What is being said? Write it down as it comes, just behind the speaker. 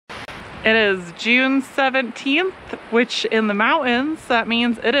It is June 17th, which in the mountains, that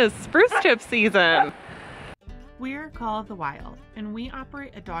means it is spruce tip season. We're called WYld, and we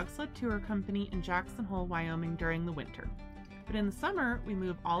operate a dog sled tour company in Jackson Hole, Wyoming during the winter. But in the summer, we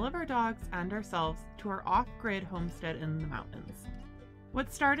move all of our dogs and ourselves to our off-grid homestead in the mountains.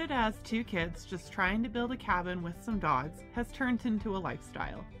 What started as 2 kids just trying to build a cabin with some dogs has turned into a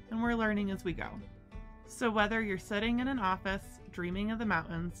lifestyle, and we're learning as we go. So whether you're sitting in an office, dreaming of the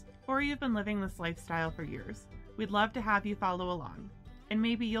mountains, or you've been living this lifestyle for years, we'd love to have you follow along, and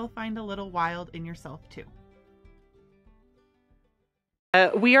maybe you'll find a little wild in yourself too.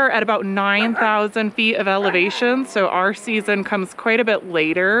 We are at about 9,000 feet of elevation, so our season comes quite a bit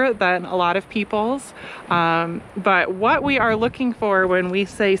later than a lot of people's. But what we are looking for when we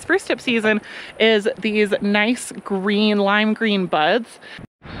say spruce tip season is these nice green, lime green buds.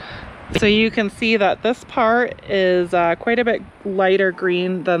 So you can see that this part is quite a bit lighter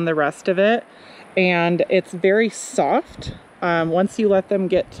green than the rest of it, and it's very soft. Once you let them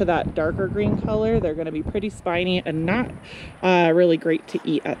get to that darker green color, they're going to be pretty spiny and not really great to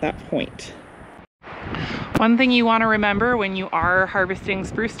eat at that point. One thing you want to remember when you are harvesting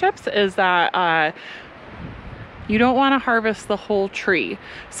spruce tips is that you don't want to harvest the whole tree.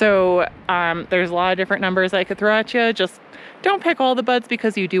 So there's a lot of different numbers I could throw at you. Just don't pick all the buds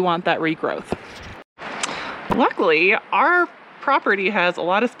because you do want that regrowth. Luckily, our property has a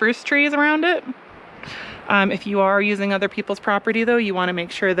lot of spruce trees around it. If you are using other people's property though, you want to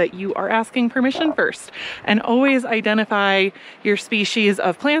make sure that you are asking permission first, and always identify your species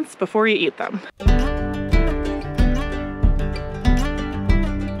of plants before you eat them.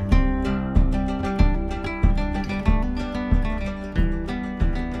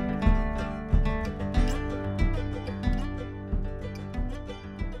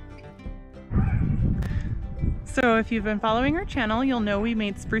 So if you've been following our channel, you'll know we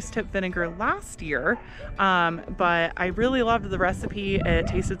made spruce tip vinegar last year, but I really loved the recipe. It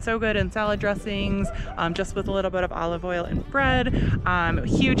tasted so good in salad dressings, just with a little bit of olive oil and bread.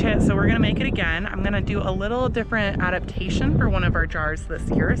 Huge hit, so we're gonna make it again. I'm gonna do a little different adaptation for one of our jars this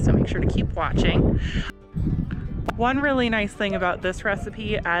year, so make sure to keep watching. One really nice thing about this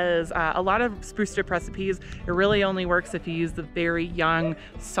recipe is a lot of spruce tip recipes, it really only works if you use the very young,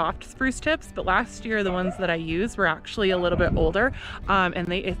 soft spruce tips. But last year, the ones that I used were actually a little bit older, and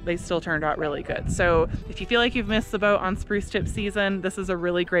they still turned out really good. So if you feel like you've missed the boat on spruce tip season, this is a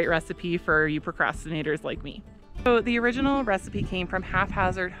really great recipe for you procrastinators like me. So the original recipe came from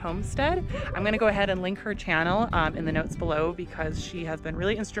Haphazard Homestead. I'm going to go ahead and link her channel in the notes below because she has been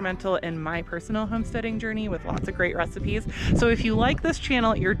really instrumental in my personal homesteading journey with lots of great recipes. So if you like this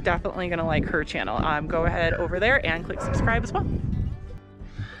channel, you're definitely going to like her channel. Go ahead over there and click subscribe as well.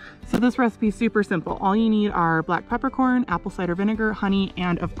 So this recipe is super simple. All you need are black peppercorn, apple cider vinegar, honey,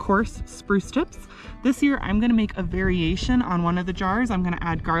 and of course, spruce tips. This year, I'm gonna make a variation on one of the jars. I'm gonna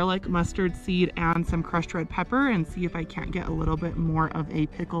add garlic, mustard seed, and some crushed red pepper and see if I can't get a little bit more of a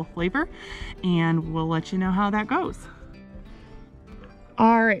pickle flavor. And we'll let you know how that goes.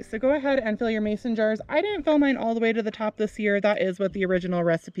 All right, so go ahead and fill your mason jars. I didn't fill mine all the way to the top this year. That is what the original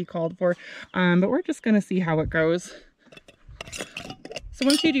recipe called for, but we're just gonna see how it goes. So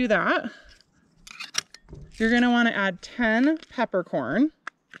once you do that, you're going to want to add 10 peppercorn.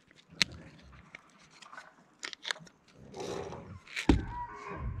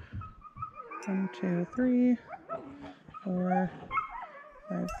 One, 2, 3, 4,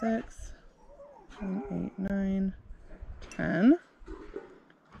 5, 6, 7, 8, 9, 10.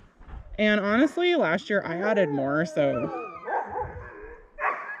 And honestly, last year I added more, so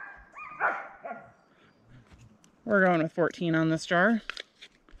we're going with 14 on this jar.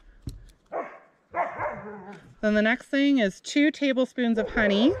 Then the next thing is 2 tablespoons of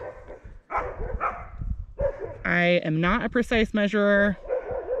honey. I am not a precise measurer.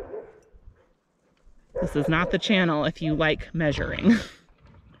 This is not the channel if you like measuring.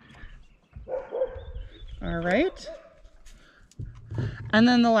 All right. And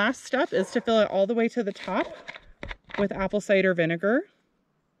then the last step is to fill it all the way to the top with apple cider vinegar.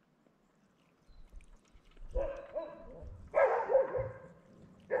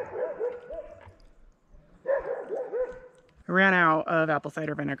 I ran out of apple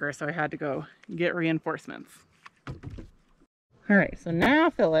cider vinegar, so I had to go get reinforcements. All right, so now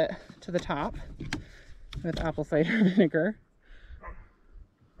fill it to the top with apple cider vinegar.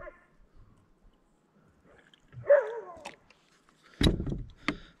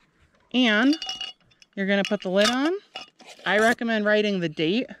 And you're gonna put the lid on. I recommend writing the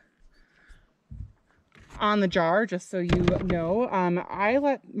date on the jar, just so you know. I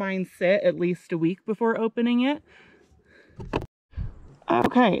let mine sit at least a week before opening it.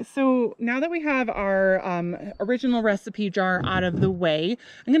 Okay, so now that we have our original recipe jar out of the way,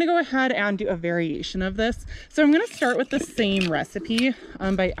 I'm going to go ahead and do a variation of this. So I'm going to start with the same recipe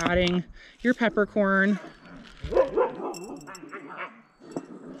by adding your peppercorn.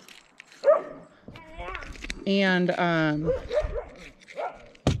 And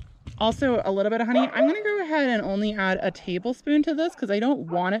also a little bit of honey. I'm going to go ahead and only add a tablespoon to this because I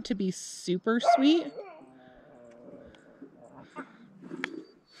don't want it to be super sweet.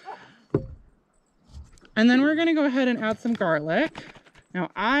 And then we're going to go ahead and add some garlic. Now,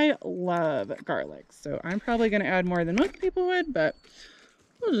 I love garlic, so I'm probably going to add more than most people would, but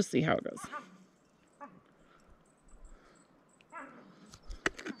we'll just see how it goes.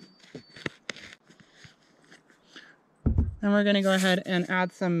 Then we're going to go ahead and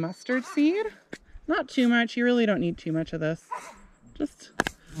add some mustard seed. Not too much. You really don't need too much of this. Just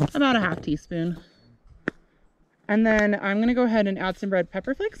about a half teaspoon. And then I'm going to go ahead and add some red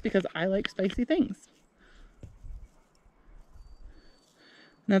pepper flakes because I like spicy things.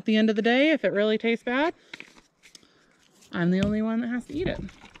 And at the end of the day, if it really tastes bad, I'm the only one that has to eat it.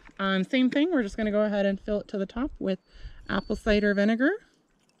 Same thing, we're just going to go ahead and fill it to the top with apple cider vinegar.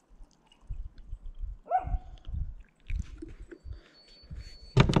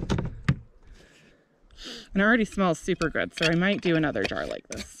 And it already smells super good, so I might do another jar like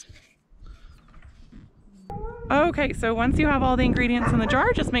this. Okay, so once you have all the ingredients in the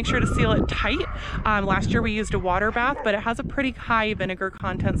jar, just make sure to seal it tight. Last year we used a water bath, but it has a pretty high vinegar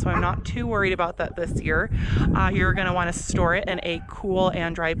content, so I'm not too worried about that this year. You're going to want to store it in a cool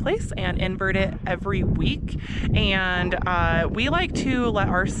and dry place and invert it every week. And we like to let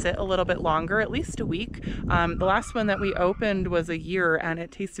ours sit a little bit longer, at least a week. The last one that we opened was a year and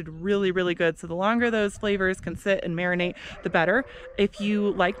it tasted really, really good. So the longer those flavors can sit and marinate, the better. If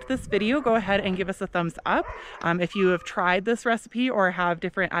you liked this video, go ahead and give us a thumbs up. If you have tried this recipe or have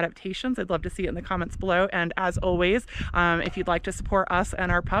different adaptations, I'd love to see it in the comments below. And as always, if you'd like to support us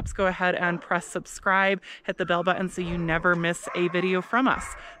and our pups, go ahead and press subscribe, hit the bell button so you never miss a video from us.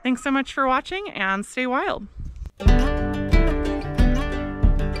 Thanks so much for watching and stay wild.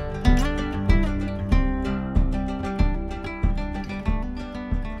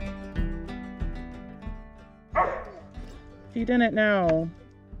 If you didn't know,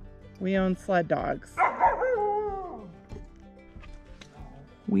 we own sled dogs.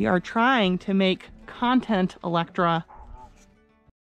 We are trying to make content, Electra.